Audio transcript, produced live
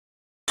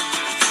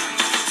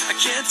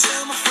Can't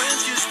tell my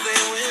friends 'cause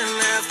they will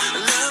laugh. I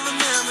love a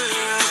member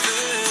of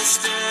the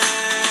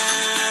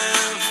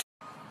staff.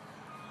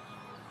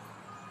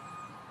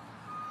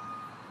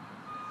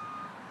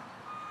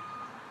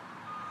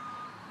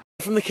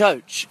 From the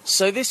coach.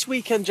 So this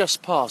weekend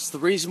just passed. The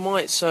reason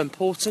why it's so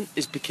important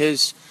is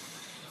because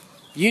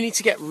you need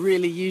to get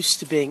really used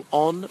to being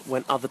on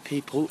when other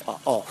people are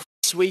off.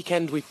 This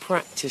weekend we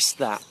practiced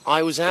that.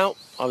 I was out,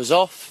 I was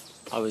off,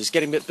 I was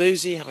getting a bit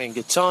boozy, having a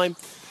good time,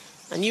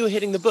 and you were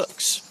hitting the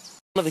books.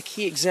 One of the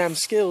key exam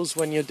skills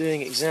when you're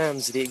doing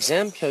exams the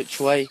exam coach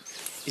way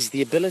is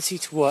the ability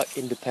to work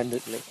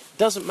independently. It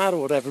doesn't matter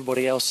what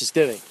everybody else is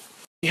doing.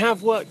 You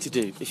have work to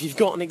do. If you've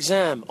got an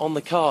exam on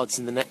the cards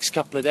in the next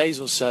couple of days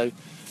or so,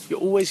 you're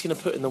always going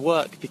to put in the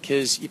work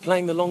because you're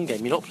playing the long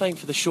game. You're not playing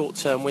for the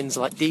short-term wins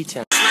like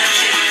D10.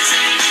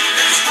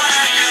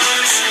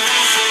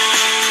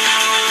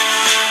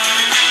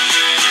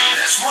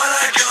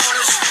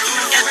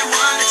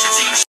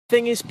 The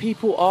thing is,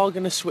 people are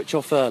going to switch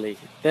off early.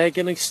 They're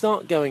going to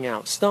start going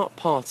out, start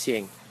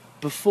partying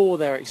before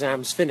their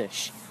exams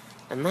finish.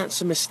 And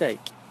that's a mistake.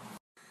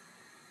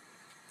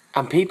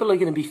 And people are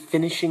going to be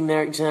finishing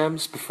their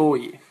exams before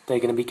you. They're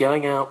going to be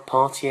going out,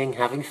 partying,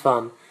 having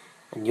fun,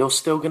 and you're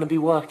still going to be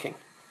working.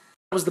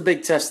 That was the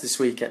big test this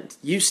weekend.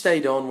 You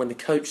stayed on when the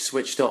coach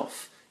switched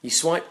off. You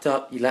swiped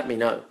up, you let me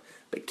know.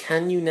 But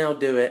can you now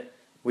do it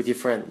with your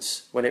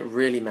friends when it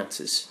really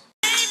matters?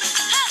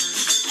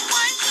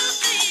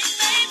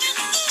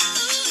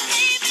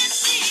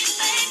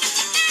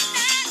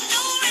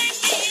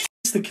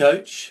 It's the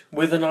coach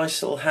with a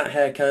nice little hat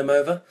hair comb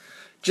over.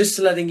 Just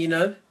letting you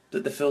know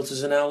that the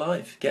filters are now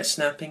live. Get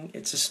snapping,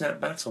 it's a snap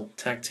battle.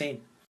 Tag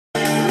team.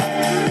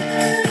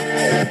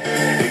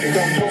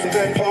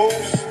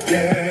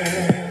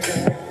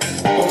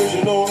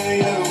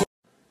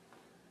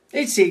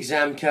 It's the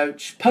exam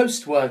coach,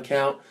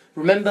 post-workout.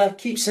 Remember,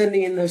 keep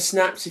sending in those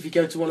snaps if you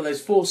go to one of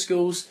those 4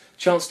 schools.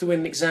 Chance to win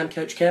an exam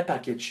coach care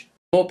package.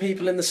 More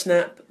people in the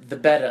snap, the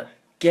better.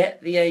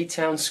 Get the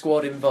A-Town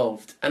squad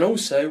involved. And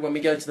also, when we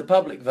go to the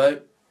public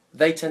vote,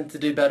 they tend to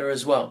do better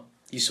as well.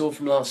 You saw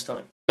from last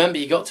time. Remember,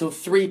 you got till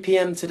 3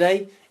 PM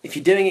today. If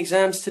you're doing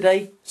exams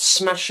today,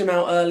 smash them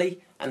out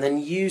early and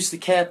then use the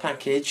care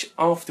package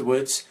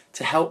afterwards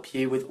to help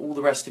you with all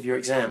the rest of your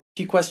exam. A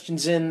few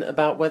questions in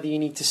about whether you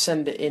need to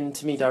send it in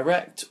to me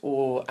direct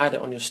or add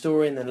it on your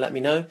story and then let me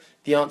know.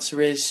 The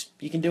answer is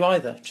you can do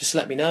either. Just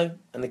let me know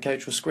and the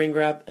coach will screen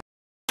grab.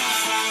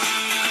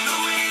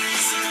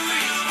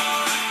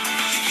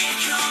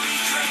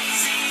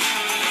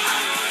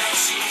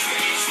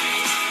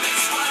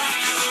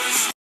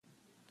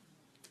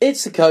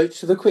 It's the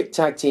coach with a quick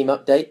tag team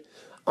update.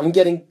 I'm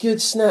getting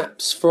good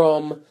snaps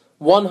from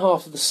one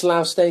half of the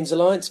Slough Staines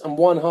Alliance and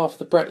one half of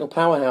the Bracknell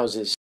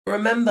Powerhouses.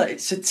 Remember,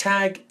 it's a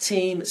tag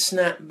team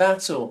snap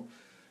battle.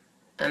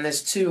 And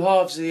there's 2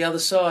 halves of the other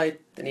side.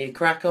 They need to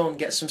crack on,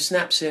 get some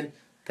snaps in.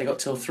 They got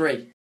till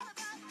 3.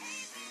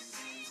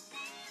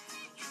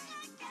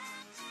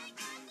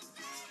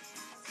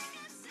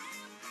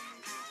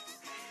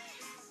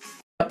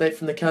 Update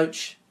from the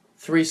coach.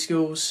 3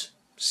 schools.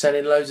 Send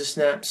in loads of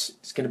snaps,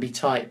 it's going to be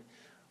tight.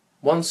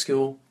 1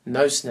 school,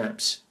 no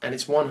snaps, and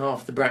it's one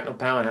half the Bracknell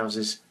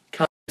Powerhouses.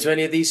 Come to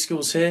any of these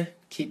schools here,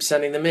 keep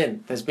sending them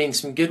in. There's been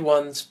some good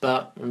ones,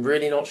 but I'm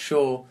really not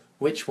sure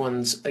which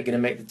ones are going to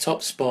make the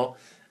top spot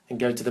and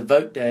go to the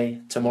vote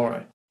day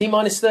tomorrow.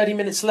 T-minus 30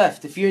 minutes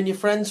left. If you and your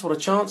friends want a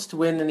chance to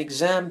win an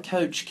exam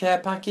coach care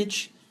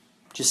package,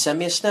 just send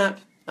me a snap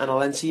and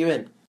I'll enter you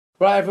in.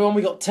 Right everyone,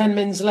 we got 10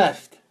 mins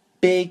left.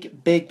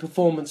 Big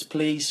performance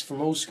please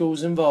from all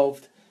schools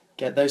involved.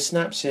 Get those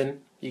snaps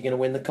in, you're going to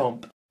win the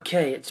comp.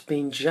 Okay, it's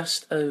been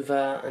just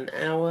over an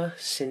hour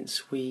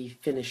since we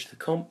finished the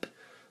comp.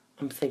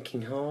 I'm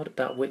thinking hard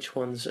about which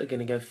ones are going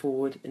to go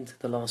forward into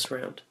the last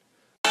round.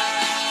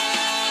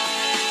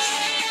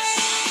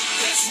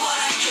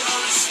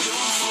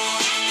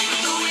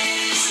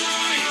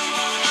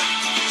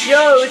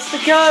 Yo, it's the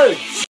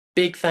coach!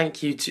 Big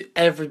thank you to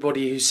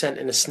everybody who sent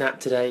in a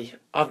snap today.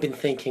 I've been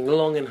thinking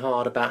long and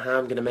hard about how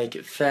I'm going to make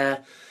it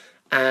fair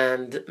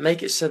and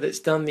make it so that it's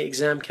done the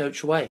exam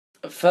coach way.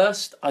 At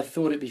first, I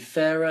thought it'd be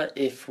fairer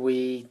if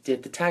we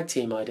did the tag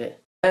team idea.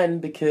 Then,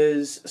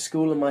 because a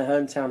school in my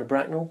hometown of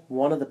Bracknell,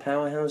 one of the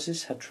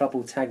powerhouses had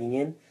trouble tagging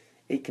in,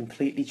 it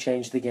completely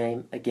changed the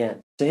game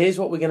again. So here's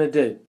what we're going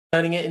to do.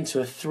 Turning it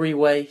into a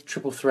 3-way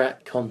triple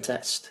threat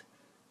contest.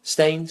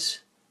 Staines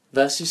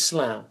versus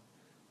Slough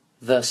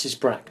versus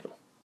Bracknell.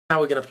 How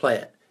we're going to play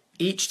it.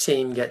 Each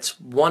team gets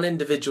 1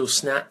 individual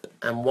snap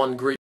and 1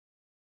 group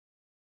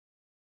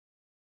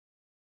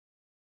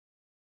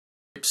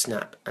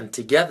snap, and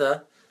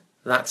together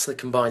that's the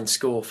combined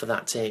score for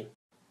that team.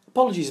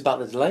 Apologies about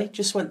the delay,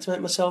 just went to make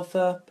myself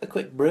a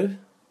quick brew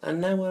and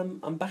now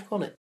I'm back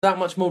on it. Without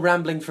much more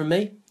rambling from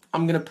me,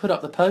 I'm going to put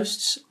up the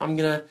posts, I'm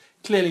going to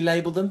clearly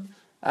label them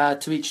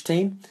to each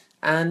team,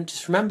 and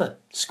just remember,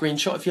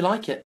 screenshot if you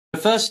like it.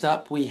 First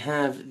up we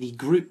have the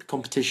group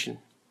competition.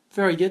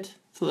 Very good,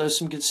 thought there was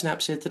some good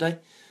snaps here today,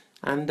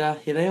 and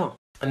here they are.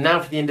 And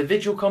now for the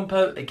individual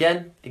compo.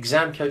 Again,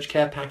 exam coach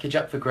care package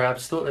up for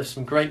grabs. Thought there's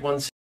some great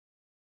ones.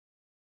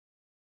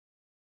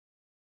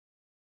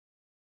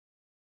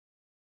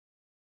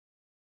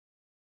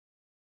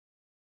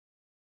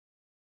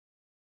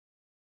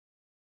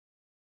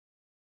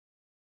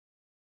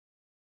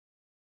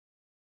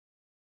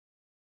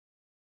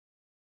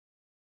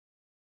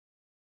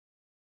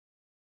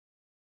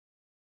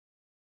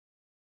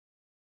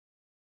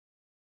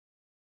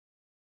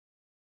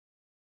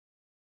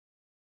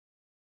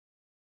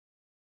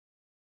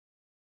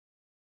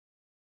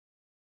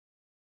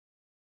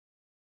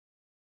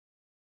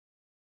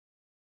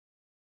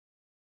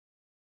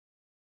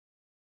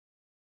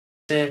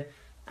 Here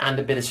and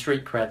a bit of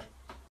street cred.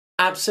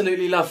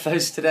 Absolutely love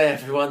those today,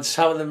 everyone.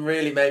 Some of them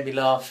really made me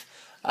laugh,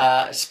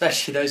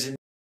 especially those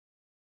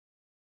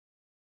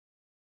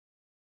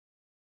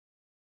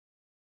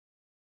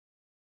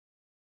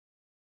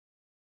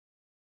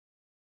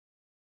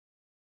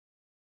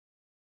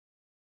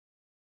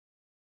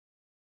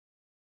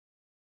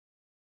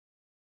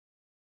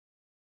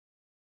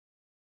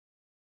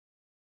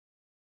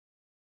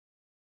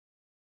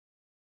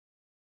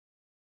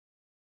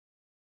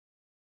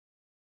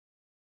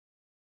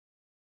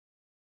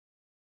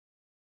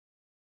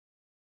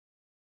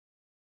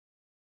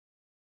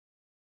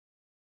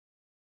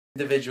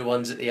individual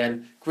ones at the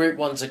end. Group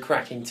ones are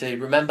cracking too.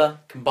 Remember,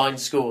 combined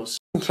scores.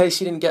 In case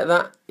you didn't get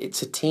that,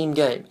 it's a team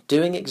game.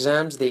 Doing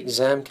exams the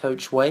exam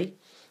coach way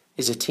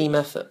is a team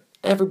effort.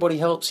 Everybody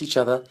helps each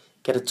other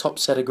get a top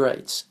set of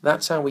grades.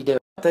 That's how we do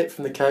it. Update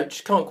from the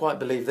coach. Can't quite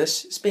believe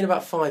this. It's been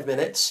about 5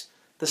 minutes.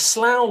 The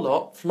Slough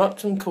lot from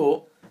Upton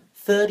Court,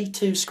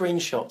 32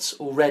 screenshots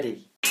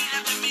already.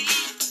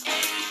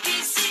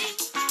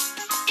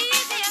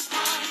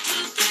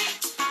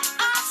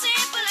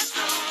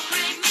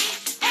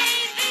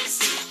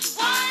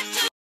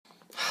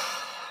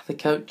 The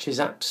coach is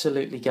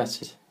absolutely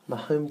gutted. My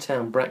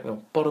hometown,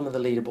 Bracknell, bottom of the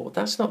leaderboard.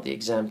 That's not the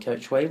exam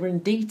coach way. We're in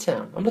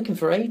D-Town. I'm looking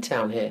for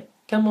A-Town here.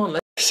 Come on,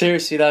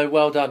 seriously though,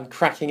 well done.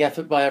 Cracking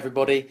effort by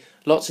everybody.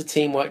 Lots of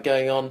teamwork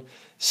going on.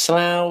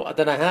 Slough, I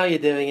don't know how you're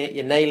doing it.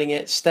 You're nailing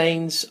it.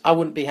 Staines, I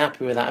wouldn't be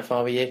happy with that if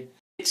I were you.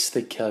 It's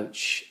the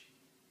coach.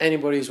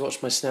 Anybody who's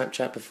watched my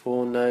Snapchat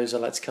before knows I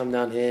like to come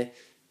down here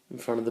in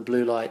front of the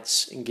blue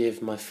lights and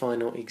give my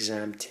final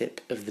exam tip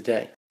of the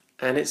day.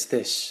 And it's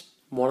this.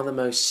 One of the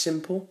most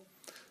simple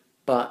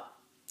but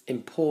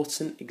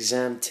important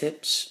exam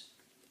tips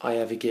I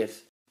ever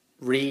give.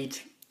 Read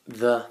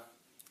the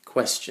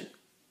question.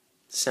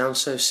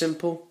 Sounds so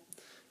simple,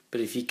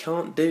 but if you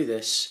can't do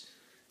this,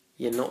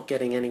 you're not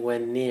getting anywhere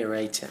near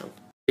A-Town.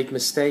 Big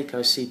mistake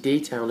I see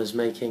D-Towners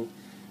making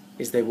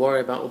is they worry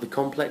about all the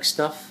complex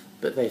stuff,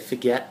 but they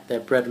forget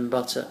their bread and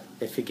butter.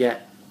 They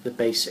forget the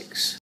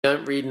basics. If you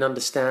don't read and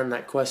understand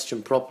that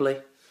question properly,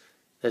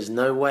 there's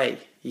no way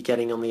you're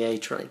getting on the A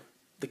train.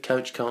 The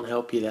coach can't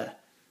help you there.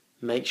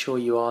 Make sure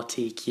you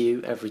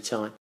RTQ every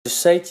time. Just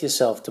say to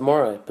yourself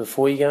tomorrow,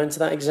 before you go into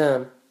that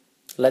exam,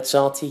 let's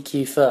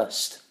RTQ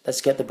first.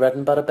 Let's get the bread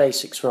and butter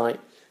basics right,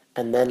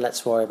 and then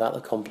let's worry about the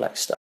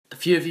complex stuff. A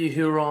few of you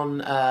who are on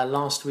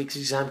last week's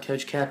exam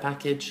coach care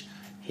package,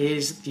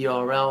 here's the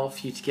URL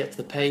for you to get to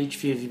the page. A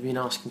few of you have been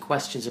asking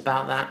questions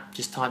about that.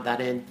 Just type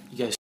that in. You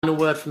go, final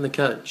word from the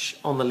coach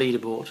on the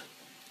leaderboard.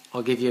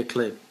 I'll give you a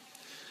clue.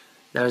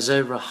 There is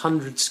over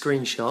 100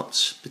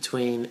 screenshots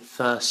between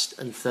first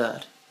and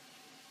third.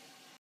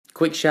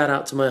 Quick shout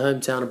out to my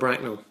hometown of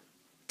Bracknell.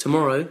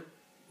 Tomorrow,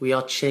 we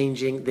are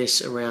changing this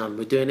around.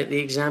 We're doing it the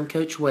exam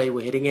coach way.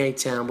 We're hitting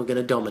A-Town. We're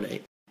going to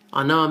dominate.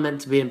 I know I'm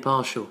meant to be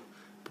impartial,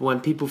 but when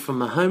people from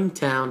my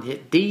hometown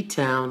hit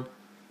D-Town,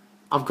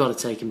 I've got to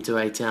take them to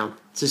A-Town.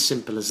 It's as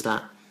simple as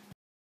that.